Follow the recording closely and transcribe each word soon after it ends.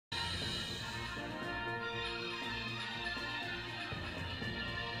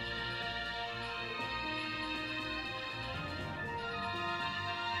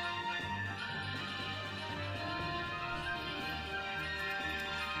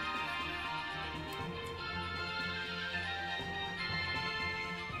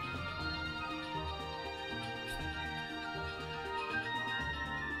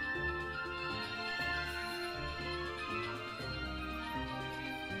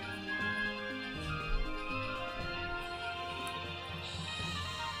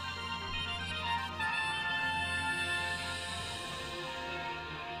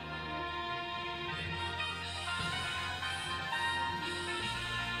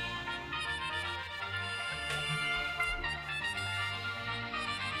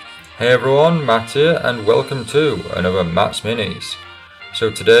Hey everyone, Matt here, and welcome to another Matt's Minis.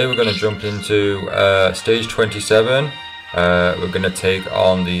 So today we're going to jump into stage 27. We're going to take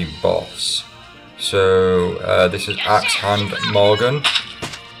on the boss. So this is Axe Hand Morgan.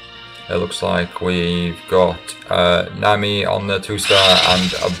 It looks like we've got Nami on the 2-star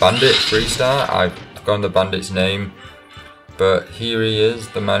and a bandit 3-star. I've forgotten the bandit's name, but here he is,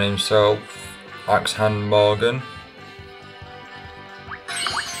 the man himself, Axe Hand Morgan.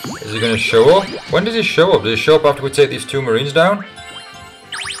 Is he going to show up? When does he show up? Does he show up after we take these 2 marines down?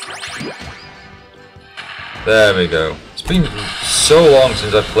 There we go. It's been so long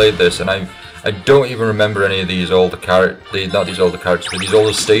since I've played this, and I don't even remember any of these older characters. Not these older characters, but these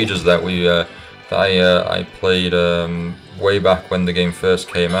older stages that I played way back when the game first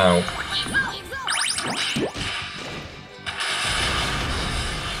came out.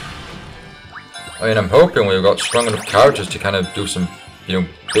 I mean, I'm hoping we've got strong enough characters to kind of do some, you know,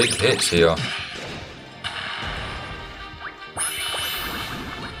 big hits here.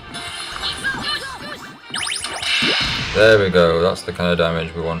 There we go, that's the kind of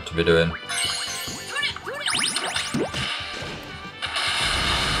damage we want to be doing.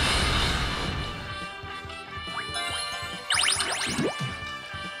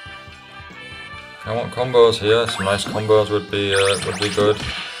 I want combos here, some nice combos would be good.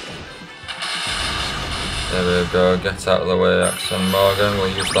 There we go, get out of the way, Axe Hand Morgan.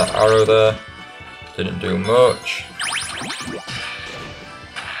 We'll use that arrow there. Didn't do much.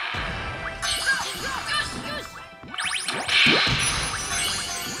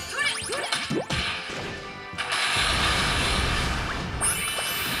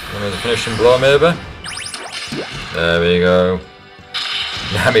 Give me the finishing blow maybe. There we go.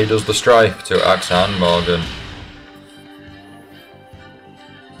 Nami does the strike to Axe Hand Morgan.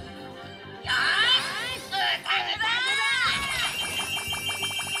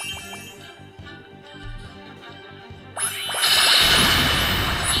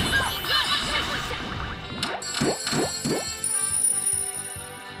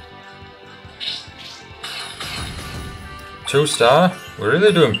 Two-star? We're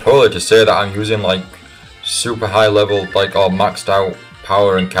really doing poorly to say that I'm using like super high level, like all maxed out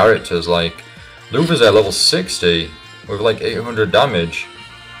power and characters. Like Luffy's at level 60 with like 800 damage.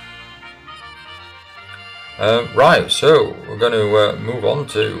 Right, so we're going to move on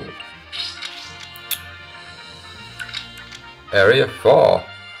to Area 4,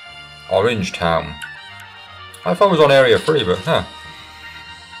 Orange Town. I thought it was on Area 3, but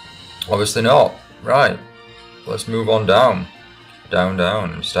obviously not. Right. Let's move on down,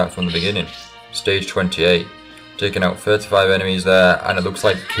 and start from the beginning. Stage 28, taking out 35 enemies there, and it looks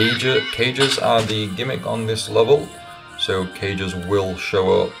like cages are the gimmick on this level, so cages will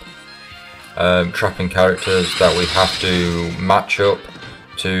show up, trapping characters that we have to match up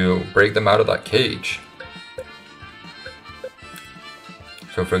to break them out of that cage.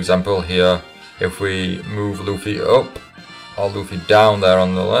 So for example here, if we move Luffy up or Luffy down there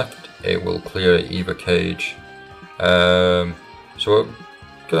on the left, it will clear either cage. So what I'm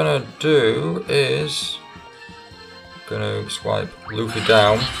gonna do is gonna swipe Luffy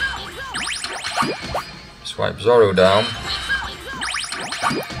down, swipe Zoro down,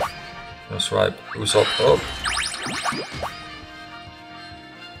 gonna swipe Usopp up,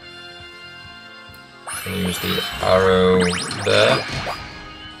 gonna use the arrow there,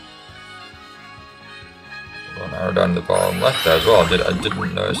 an arrow down the bottom left there as well. I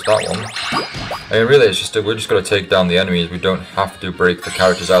didn't notice that one. I mean, really, it's just we're just gonna take down the enemies. We don't have to break the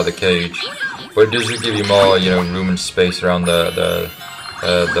characters out of the cage, but it does give you more, you know, room and space around the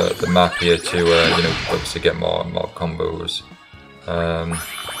map here to, you know, obviously get more combos.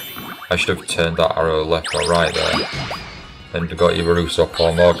 I should have turned that arrow left or right there, and got either Usopp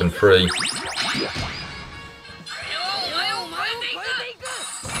or Morgan free.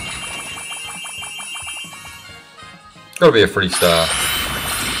 Gotta be a 3-star.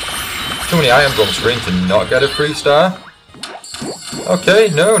 Too many items on screen to not get a 3-star. Okay,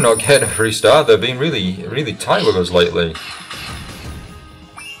 no, not getting a 3-star. They've been really tight with us lately.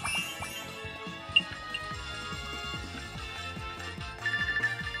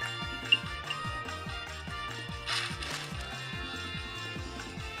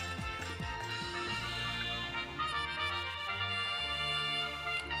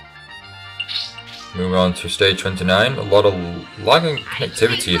 Moving on to stage 29, a lot of lag and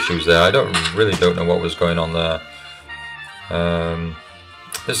connectivity issues there. I really don't know what was going on there.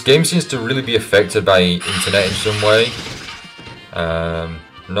 This game seems to really be affected by internet in some way.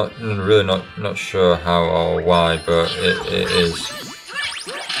 Not sure how or why, but it is.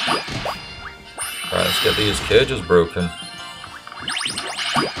 Right, let's get these cages broken.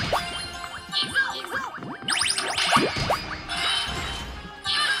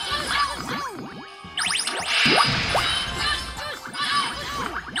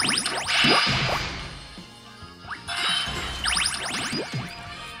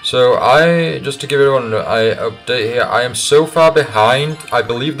 So just to give everyone an update here, I am so far behind. I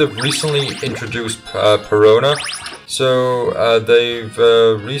believe they've recently introduced Perona. So they've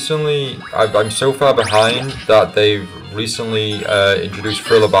recently, I'm so far behind that they've recently introduced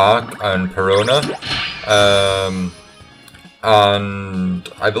Thriller Bark and Perona. And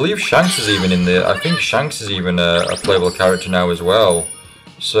I believe Shanks is even in there. I think Shanks is even a playable character now as well.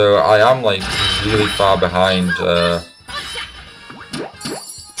 So I am like really far behind.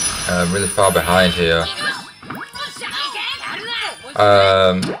 Really far behind here.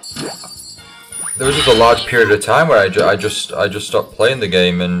 There was just a large period of time where I just stopped playing the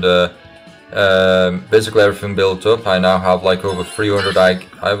game, and basically everything built up. I now have like over 300. I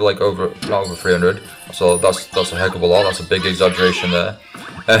have like not over 300. So that's a heck of a lot. That's a big exaggeration there.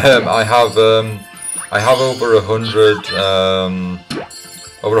 I have over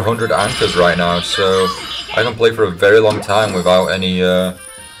 100 anchors right now, so I can play for a very long time without any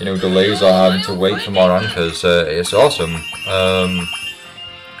you know, delays or having to wait for more anchors. It's awesome.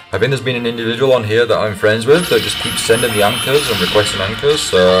 I think there's been an individual on here that I'm friends with that just keeps sending the anchors and requesting anchors,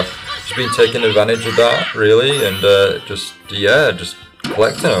 so just been taking advantage of that really, and just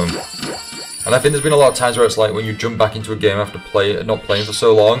collecting them. And I think there's been a lot of times where it's like when you jump back into a game after not playing for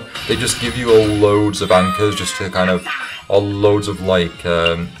so long, they just give you loads of anchors just to kind of, or loads of like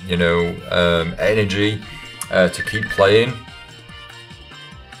you know, energy to keep playing.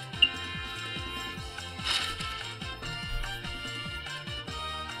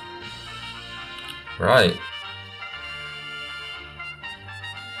 Right.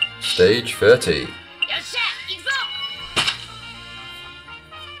 Stage 30.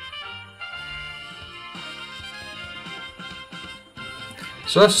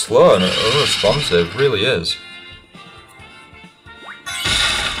 So slow and unresponsive, really is.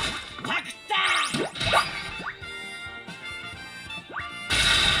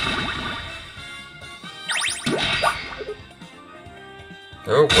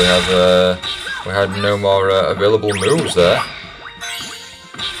 Oh, we had no more available moves there.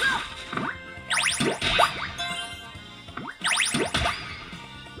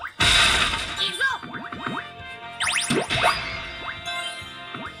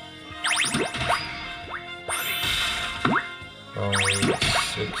 Only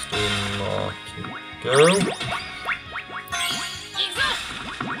 16 more to go.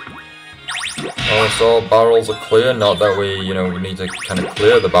 Almost all barrels are clear, not that we, you know, we need to kind of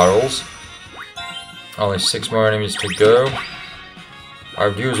clear the barrels. Only 6 more enemies to go.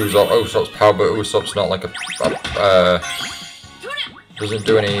 I've used Usopp's power, but Usopp's not like doesn't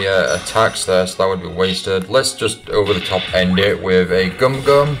do any attacks there, so that would be wasted. Let's just over the top end it with a Gum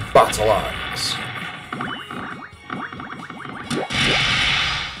Gum Battle Axe.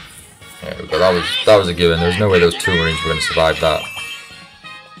 There we go, that was a given. There's no way those 2 Marines were going to survive that.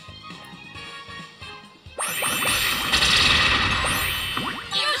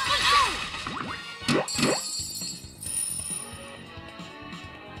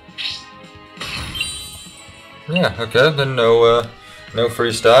 Yeah, okay, then no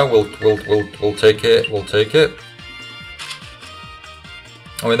freestyle. We'll take it. We'll take it.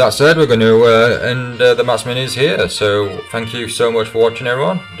 And with that said, we're going to end the Mats Minis here. So thank you so much for watching,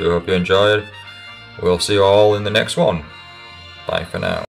 everyone. Do hope you enjoyed. We'll see you all in the next one. Bye for now.